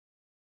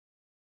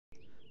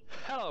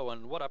Hello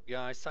and what up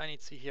guys,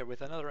 CyanidC here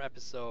with another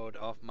episode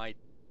of my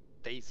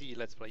DayZ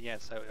Let's Play.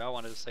 Yes, I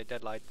wanted to say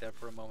Deadlight there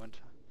for a moment.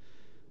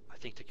 I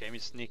think the game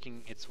is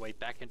sneaking its way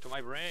back into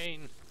my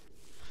brain.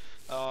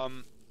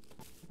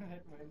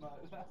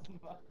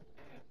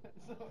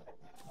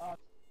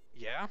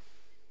 Yeah,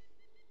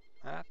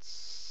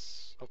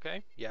 that's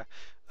okay, yeah.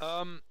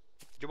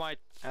 You might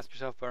ask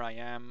yourself where I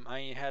am.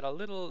 I had a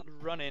little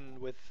run-in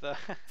with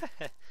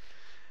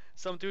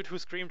some dude who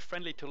screamed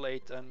friendly too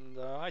late and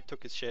I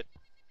took his shit.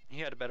 He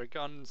had a better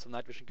gun, some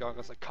night vision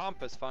goggles, a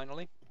compass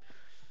finally,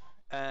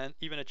 and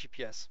even a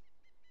GPS.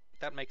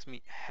 That makes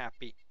me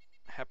happy.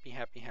 Happy.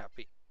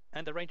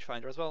 And the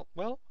rangefinder as well.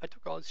 Well, I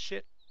took all his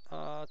shit,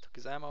 took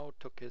his ammo,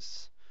 took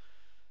his...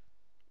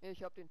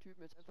 Ich hab den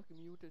Typen jetzt einfach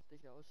gemutet,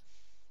 dich aus.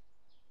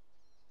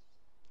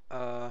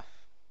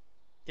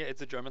 Yeah,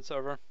 it's a German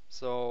server,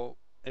 so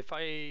if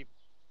I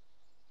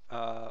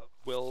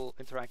will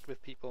interact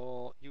with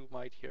people, you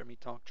might hear me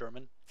talk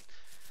German.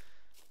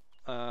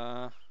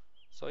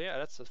 So yeah,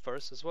 that's the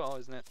first as well,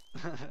 isn't it?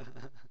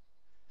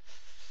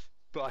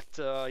 But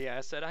yeah,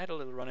 I said I had a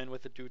little run-in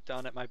with a dude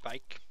down at my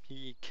bike.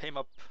 He came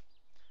up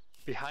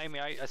behind me.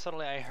 I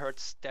suddenly heard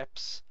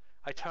steps.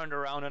 I turned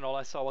around and all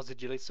I saw was a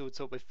ghillie suit.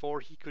 So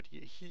before he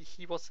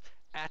was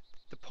at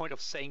the point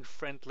of saying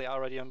friendly, I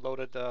already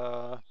unloaded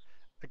a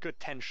good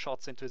 10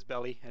 shots into his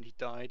belly and he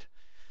died.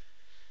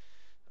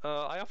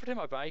 I offered him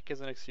my bike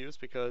as an excuse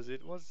because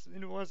it was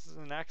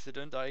an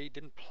accident. I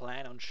didn't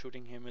plan on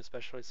shooting him,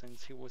 especially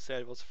since he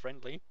said it was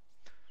friendly.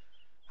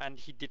 And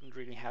he didn't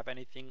really have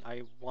anything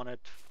I wanted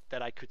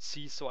that I could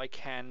see, so I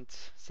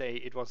can't say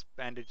it was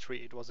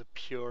banditry, it was a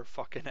pure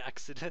fucking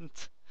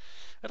accident.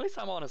 At least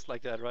I'm honest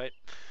like that, right?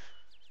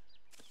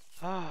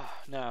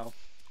 Now.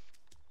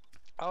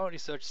 I already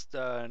searched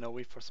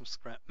Noe for some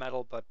scrap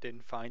metal, but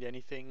didn't find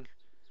anything.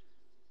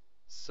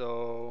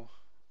 So,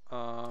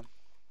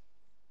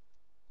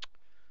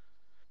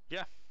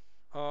 yeah,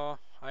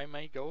 I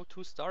may go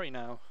to Starry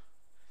now.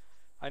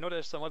 I know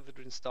there's some other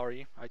dude in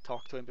Starry, I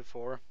talked to him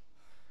before.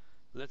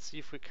 Let's see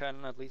if we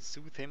can at least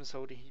soothe him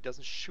so that he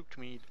doesn't shoot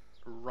me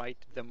right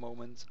the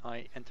moment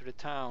I enter the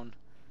town.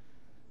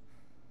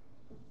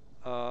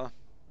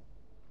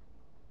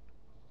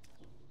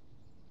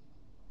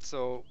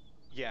 So,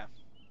 yeah.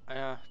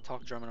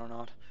 Talk German or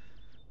not?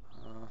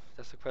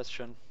 That's the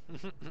question.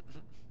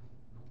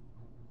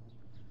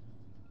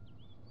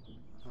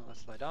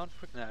 Let's lie down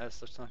for... Nah,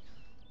 let's not.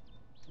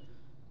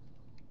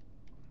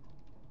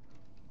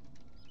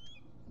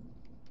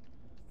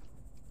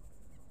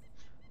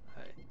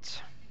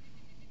 Right.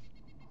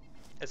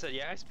 I said,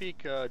 yeah, I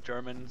speak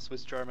German,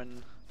 Swiss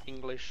German,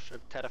 English, a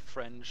tad of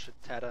French,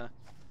 a tad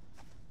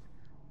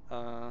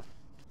of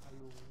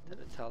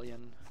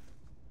Italian.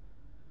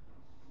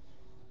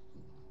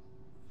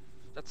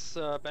 That's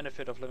the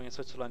benefit of living in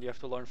Switzerland, you have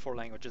to learn 4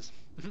 languages.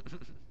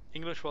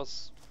 English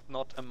was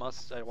not a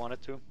must, I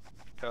wanted to,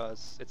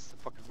 because it's the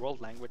fucking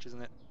world language,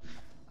 isn't it?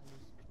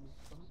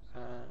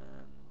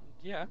 And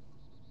yeah.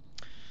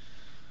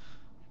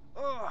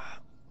 Oh.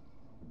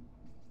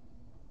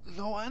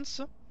 No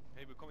answer.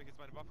 Hey, bekomme ich jetzt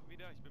meine Waffe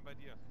wieder? Ich bin bei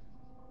dir.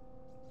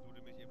 Wo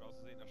du mich eben aus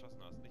Versehen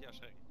erschossen hast. Nicht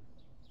erschrecken.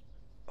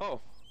 Oh,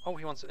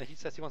 he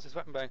says he wants his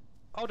weapon back.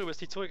 Oh, du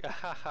bist nicht zurück.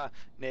 Haha,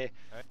 nee.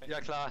 Hey.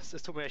 Ja klar,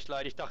 es tut mir echt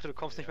leid. Ich dachte, du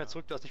kommst nicht mehr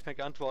zurück, du hast nicht mehr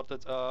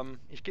geantwortet.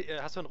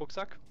 Hast du einen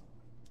Rucksack?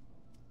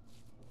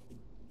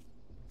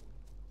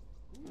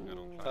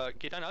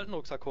 Geh deinen alten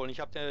Rucksack holen, ich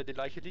hab dir die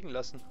Leiche liegen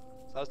lassen.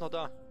 Ist alles noch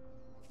da.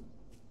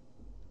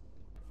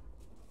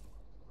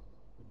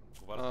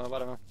 Wo war das?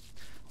 Warte mal.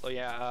 So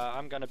yeah,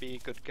 I'm gonna be a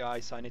good guy,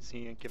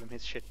 CyanidC, and give him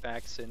his shit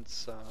back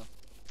since...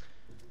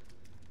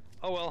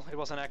 Oh well, it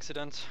was an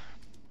accident.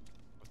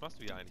 Was machst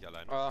du hier eigentlich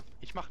alleine?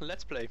 Ich mache ein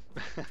Let's Play.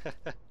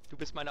 Du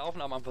bist meine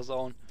Aufnahmen am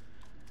Versauen.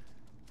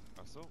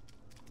 Ach so.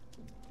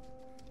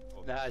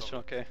 Oh, Na, ist schon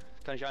okay.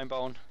 Kann ich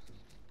einbauen.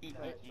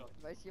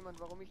 Weiß jemand,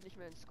 warum ich nicht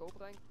mehr in Scope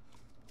rein?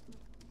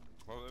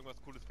 Wollen wir irgendwas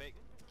Cooles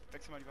faken?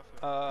 Wechsel mal die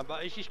Waffe.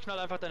 Aber ich knall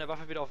einfach deine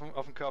Waffe wieder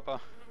auf den Körper.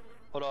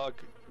 Oder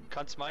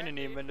kannst meine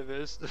nehmen, wenn du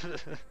willst.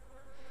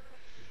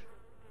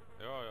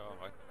 Ja,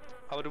 rein.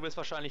 Aber du willst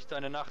wahrscheinlich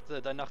dein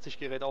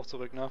Nachtsichtgerät auch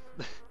zurück, ne?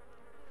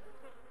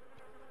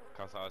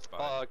 Kannst du alles Oh,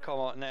 behalten. komm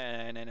mal.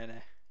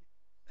 Nee.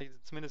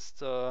 Zumindest,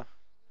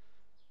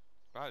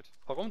 Behalt.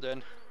 warum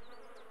denn?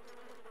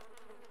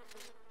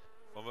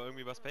 Wollen wir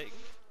irgendwie was faken?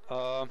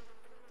 Ein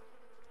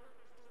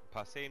Ein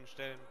paar Szenen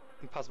stellen?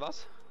 Pass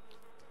was?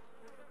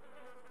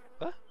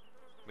 Was?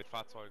 Mit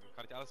Fahrzeugen.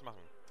 Kann ich alles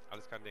machen.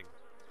 Alles kein Ding.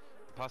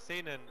 Ein paar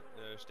Szenen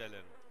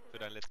stellen für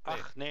dein Let's Play.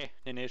 Ach, nee,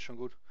 ist schon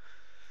gut.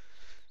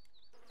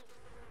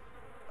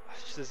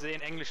 Ich sehe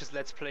ein englisches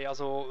Let's Play,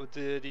 also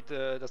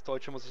das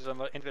Deutsche muss ich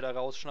dann entweder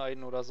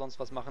rausschneiden oder sonst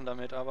was machen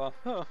damit, aber...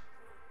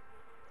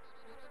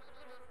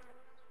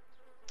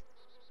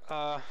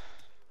 Ja.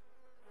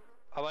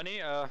 Aber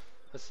nee,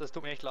 das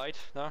tut mir echt leid,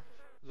 ne?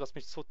 Du hast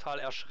mich total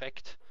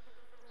erschreckt.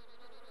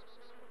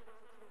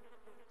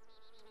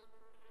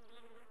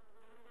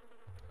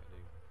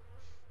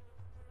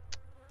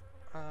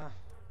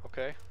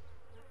 Okay.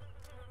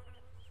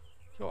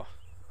 Ja,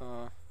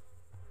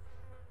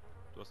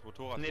 das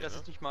Motorrad Nee, hier, das ne?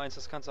 ist nicht meins,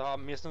 das kannst du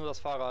haben. Mir ist nur das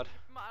Fahrrad.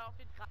 Mal auf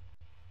den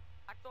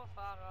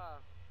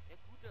Traktorfahrer. Der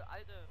gute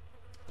alte.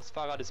 Das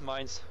Fahrrad ist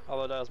meins,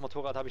 aber das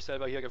Motorrad habe ich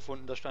selber hier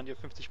gefunden. Das stand hier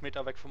 50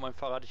 Meter weg von meinem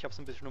Fahrrad. Ich habe es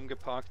ein bisschen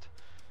umgeparkt.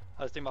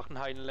 Also die macht einen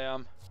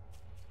Heidenlärm.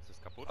 Ist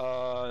das kaputt?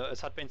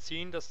 Es hat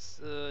Benzin,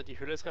 die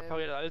Hülle ist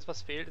repariert. Alles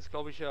was fehlt ist,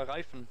 glaube ich,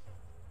 Reifen.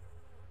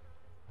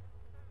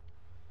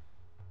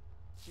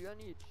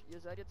 Cyanid, ihr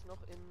seid jetzt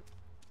noch in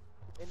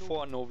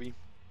Vor Novi.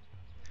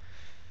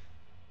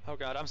 Oh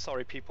god, I'm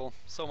sorry people.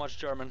 So much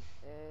German.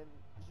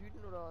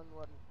 Süden oder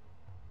Norden?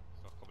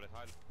 Ist doch komplett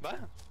heil. Was?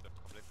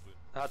 Komplett grün.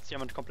 Hat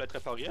jemand komplett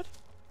repariert?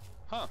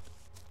 Ha.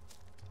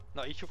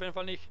 Na, ich auf jeden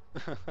Fall nicht.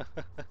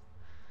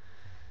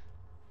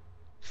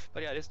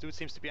 But yeah, this dude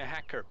seems to be a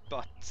hacker,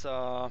 but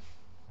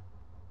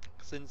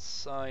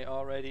since I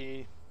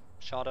already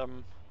shot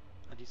him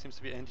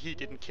and he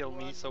didn't kill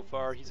me so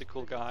far, he's a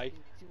cool guy.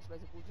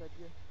 Beziehungsweise wo seid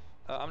ihr?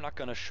 I'm not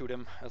gonna shoot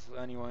him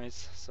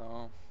anyways,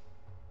 so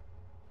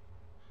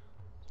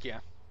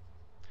yeah.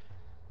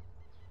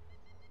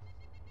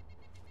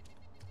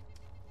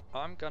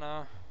 I'm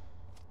gonna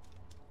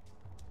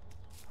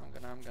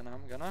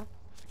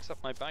fix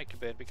up my bike a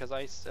bit because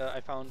I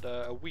found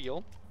a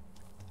wheel.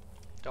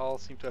 It all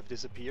seemed to have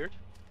disappeared.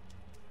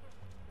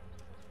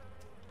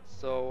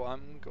 So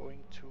I'm going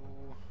to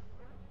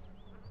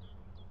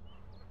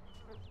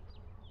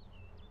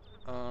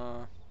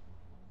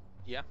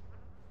yeah,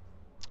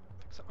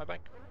 fix up my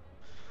bike.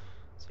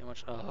 See how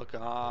much. Oh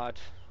god.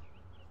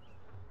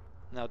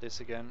 Now this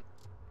again.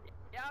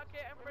 Yeah,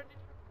 okay, I'm ready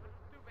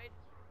to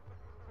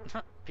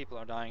wait. People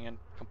are dying and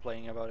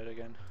complaining about it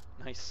again.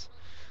 Nice.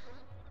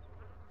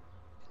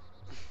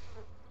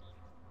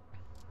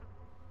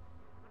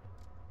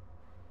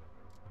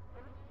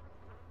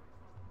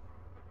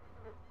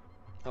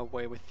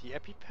 Away with the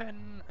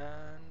EpiPen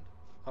and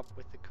up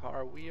with the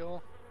car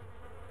wheel.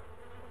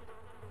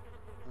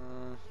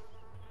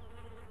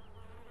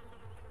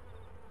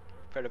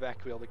 For the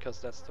back wheel because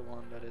that's the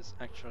one that is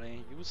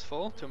actually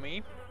useful to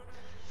me.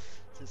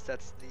 Since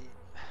that's the...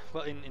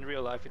 Well, in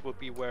real life it would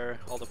be where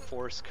all the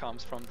force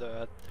comes from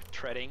the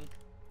treading.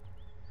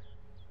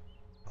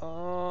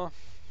 What?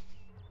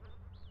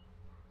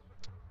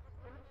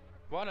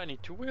 I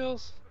need two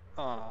wheels?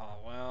 Oh,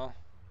 well.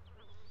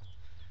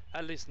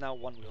 At least now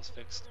one wheel's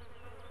fixed.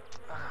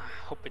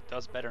 Hope it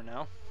does better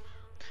now.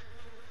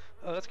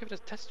 Let's give it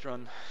a test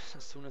run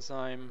as soon as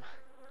I'm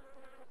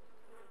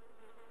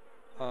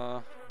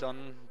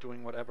done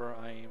doing whatever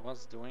I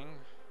was doing.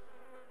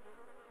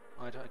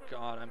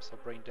 God, I'm so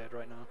brain dead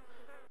right now.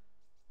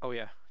 Oh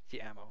yeah,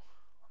 the ammo.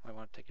 I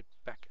want to take it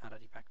back out of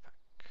the backpack.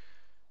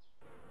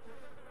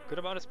 Good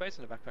amount of space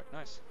in the backpack,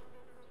 nice.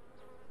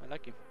 I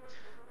like it.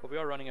 But we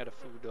are running out of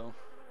food though.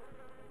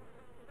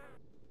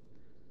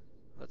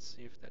 Let's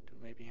see if that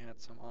dude maybe had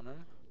some on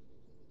him.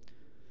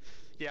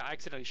 Yeah, I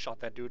accidentally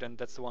shot that dude, and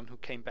that's the one who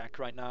came back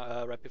right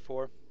now, right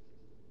before.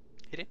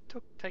 He didn't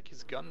take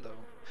his gun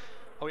though.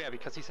 Oh yeah,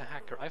 because he's a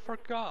hacker. I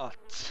forgot.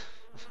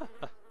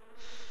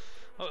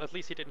 Well, at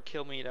least he didn't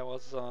kill me. That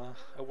was a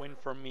win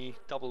for me.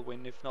 Double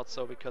win, if not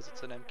so, because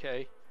it's an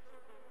MK.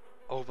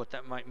 Oh, but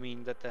that might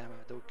mean that the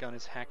gun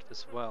is hacked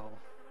as well.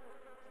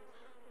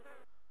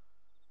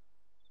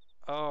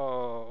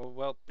 Oh,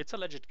 well, it's a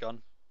legit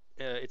gun.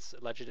 It's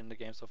legit in the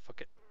game, so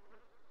fuck it.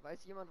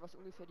 Weiß jemand, was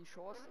ungefähr die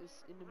Chance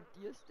ist, in einem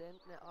Deer-Stand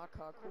eine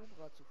AK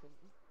Cobra zu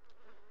finden?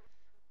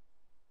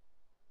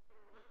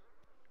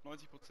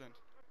 90%.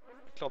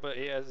 Ich glaube,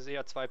 es ist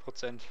eher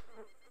 2%.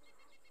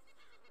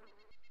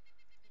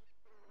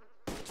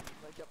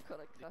 Weil ich habe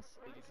gerade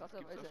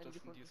krasserweise eine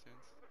gefunden.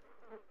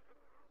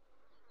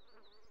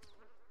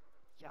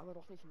 Ja, aber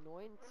doch nicht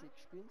 90,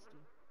 spielst du?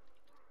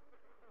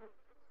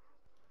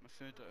 Man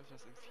findet da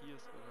öfters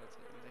M4s oder halt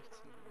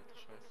M16 oder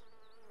Scheiß.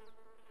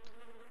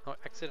 Oh, I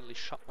accidentally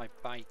shot my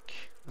bike.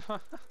 Oh,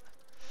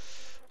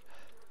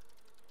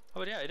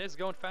 but yeah, it is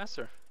going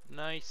faster.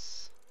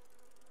 Nice.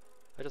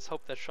 I just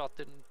hope that shot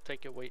didn't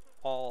take away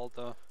all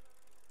the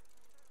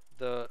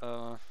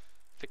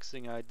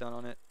fixing I'd done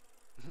on it.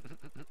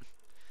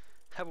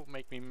 That would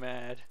make me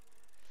mad.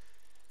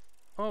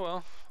 Oh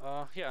well,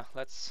 yeah,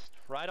 let's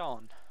ride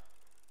on.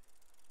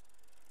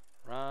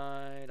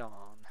 Ride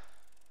on.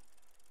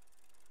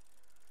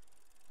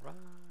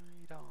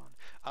 Ride on.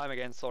 I'm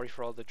again sorry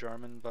for all the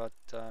German, but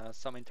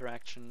some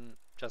interaction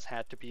just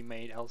had to be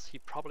made, else he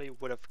probably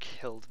would have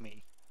killed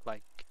me,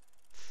 like,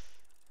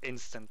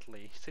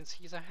 instantly, since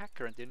he's a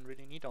hacker and didn't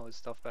really need all his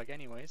stuff back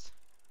anyways.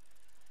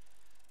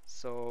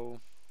 So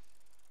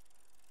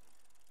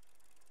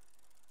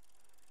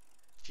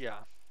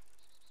yeah.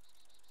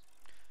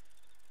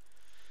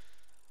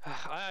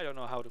 I don't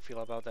know how to feel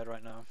about that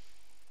right now.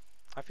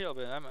 I feel a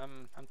bit,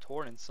 I'm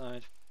torn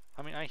inside.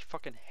 I mean, I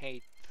fucking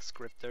hate the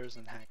scripters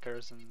and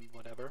hackers and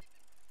whatever.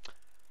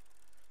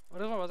 Well,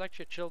 this one was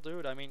actually a chill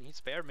dude. I mean, he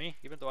spared me,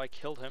 even though I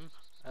killed him,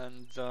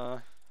 and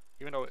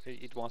even though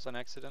it was an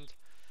accident.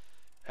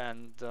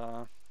 And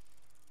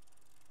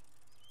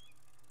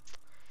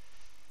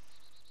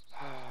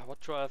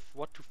what to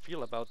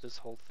feel about this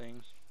whole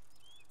thing?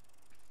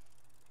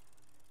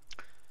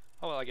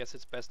 Oh well, I guess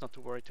it's best not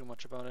to worry too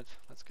much about it.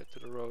 Let's get to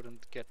the road and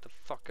get the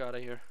fuck out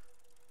of here.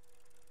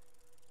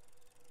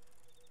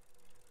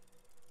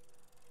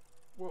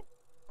 Whoa.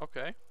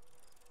 Okay.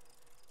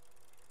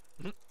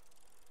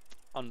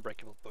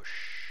 Unbreakable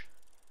bush.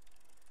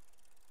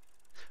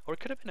 Or it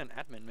could have been an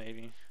admin,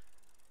 maybe.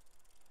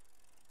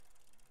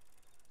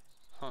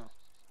 Huh.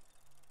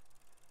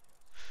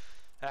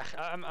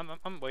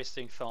 I'm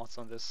wasting thoughts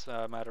on this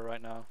matter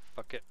right now.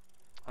 Fuck it.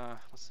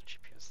 What's the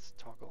GPS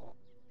toggle?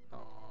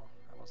 No,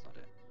 that was not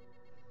it.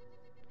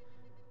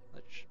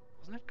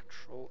 Wasn't it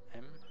Control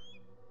M?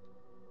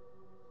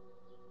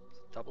 Was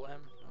it double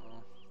M?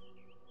 No.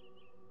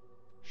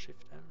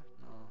 Shift M?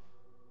 No.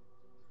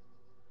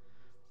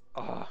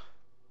 Ah.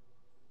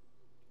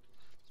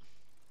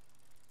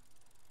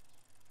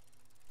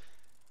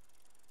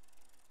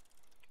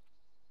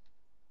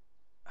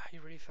 I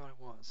really thought it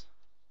was.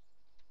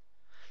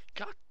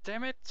 God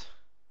damn it!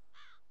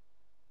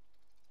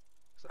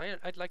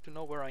 I'd like to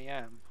know where I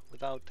am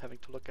without having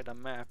to look at a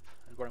map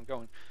and where I'm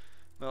going.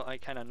 Well, I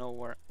kind of know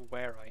where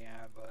I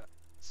am, but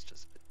it's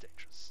just a bit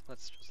dangerous.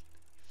 Let's just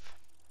leave.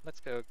 Let's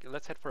go.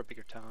 Let's head for a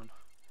bigger town.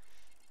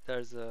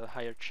 There's a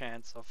higher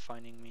chance of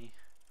finding me.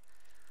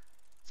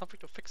 Something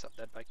to fix up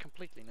that bike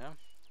completely now.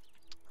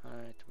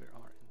 Alright, we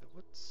are in the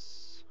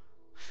woods.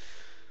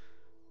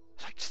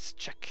 Let's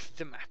check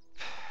the map.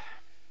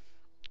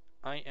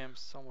 I am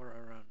somewhere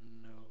around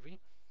Novi.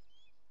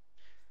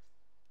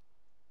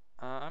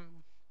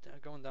 I'm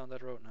going down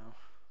that road now.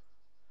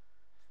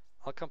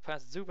 I'll come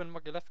past Zub and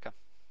Mogilevka.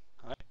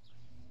 Alright.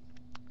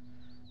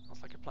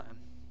 Sounds like a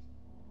plan.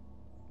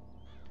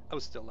 I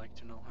would still like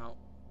to know how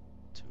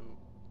to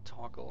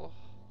toggle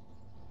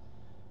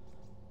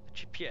the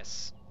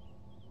GPS.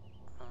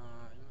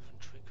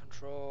 Inventory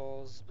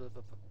controls. Blah,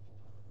 blah, blah, blah.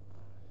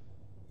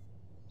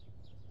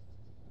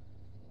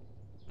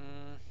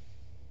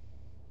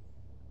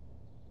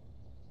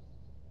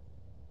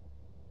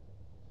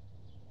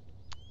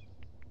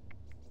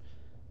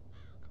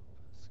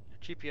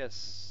 GPS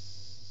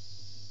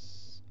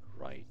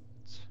right.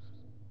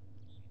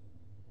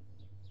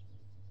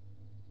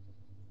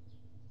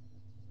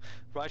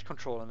 Right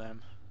control on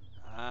them.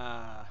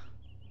 Ah.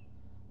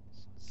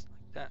 So it's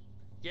like that.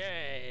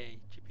 Yay!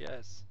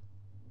 GPS.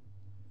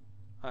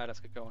 Alright, let's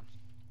get going.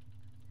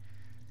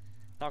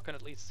 Now I can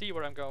at least see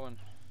where I'm going.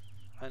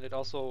 And it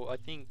also, I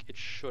think it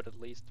should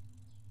at least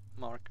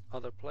mark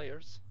other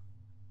players.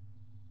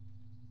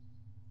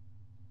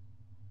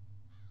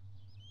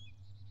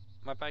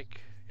 My bike,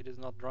 it is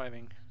not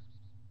driving.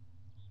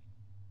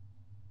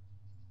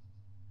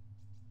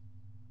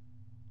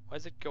 Why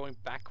is it going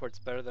backwards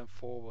better than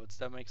forwards?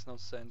 That makes no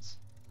sense.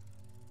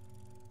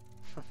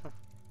 Let's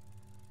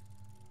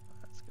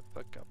get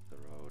back up the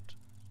road.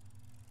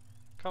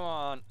 Come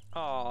on!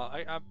 Oh,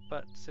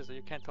 but seriously,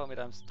 you can't tell me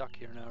that I'm stuck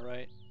here now,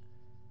 right?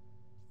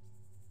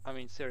 I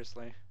mean,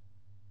 seriously.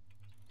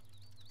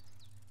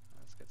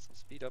 Let's get some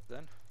speed up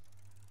then.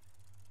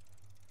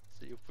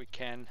 See if we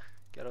can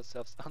get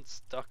ourselves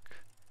unstuck.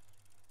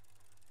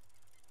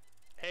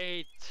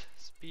 8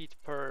 speed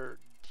per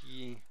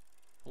D,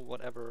 or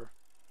whatever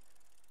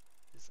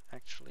this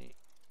actually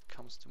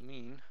comes to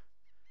mean.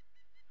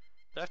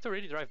 Do I have to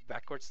really drive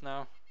backwards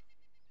now?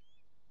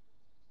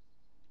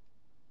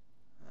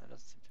 That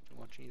doesn't seem to do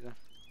much either.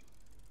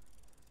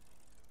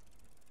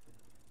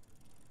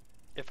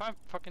 If I'm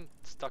fucking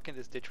stuck in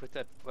this ditch with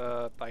that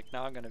bike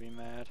now, I'm gonna be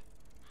mad.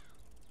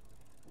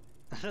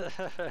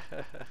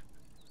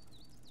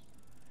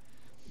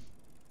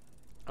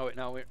 Oh wait,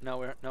 now we're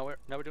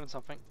doing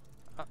something.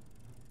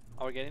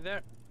 Are we getting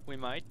there? We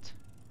might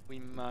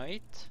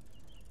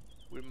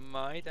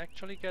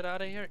actually get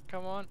out of here.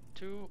 Come on,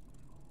 2,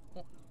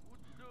 1.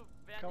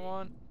 Come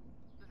on.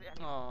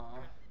 Aww.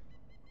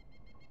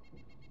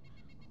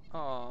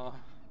 Aww.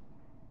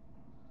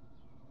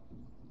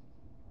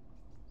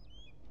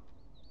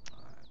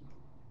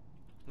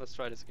 Let's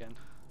try this again.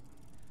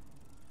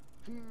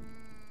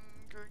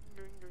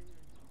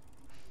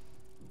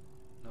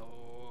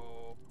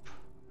 Nope.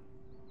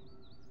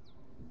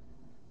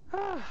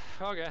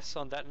 I guess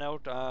on that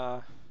note,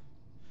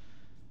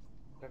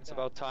 it's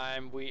about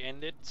time we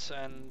end it,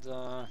 and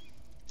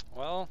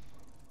well,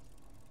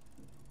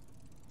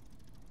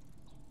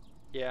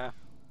 yeah.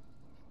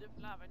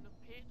 Stifler, wenn du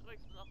P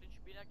drückst und auf den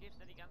Spieler gehst,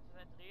 der die ganze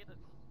Zeit redet,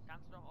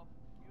 kannst du auch auf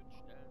Mute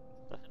stellen.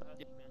 Das hört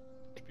nicht mehr.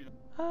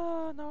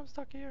 Ah, now I'm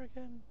stuck here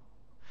again.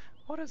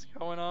 What is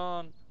going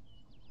on?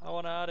 I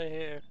want out of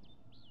here.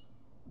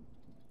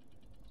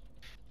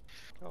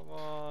 Come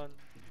on,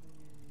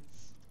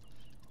 please.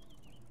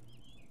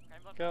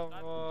 Kein Wort Come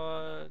mehr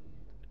on.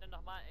 Bitte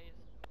nochmal,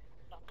 Ace.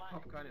 Nochmal. Ich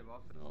hab keine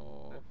Waffe.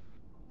 No.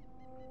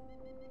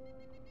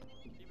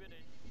 Liebe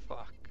dich.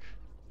 Fuck.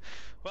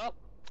 Well,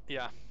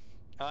 yeah.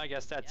 I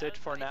guess that's it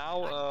for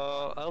now.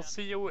 I'll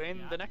see you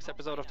in the next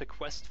episode of the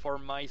quest for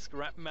my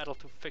scrap metal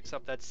to fix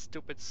up that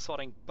stupid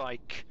sodding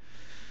bike.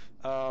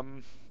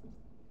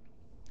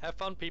 Have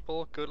fun,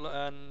 people. Good,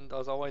 and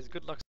as always,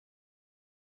 good luck.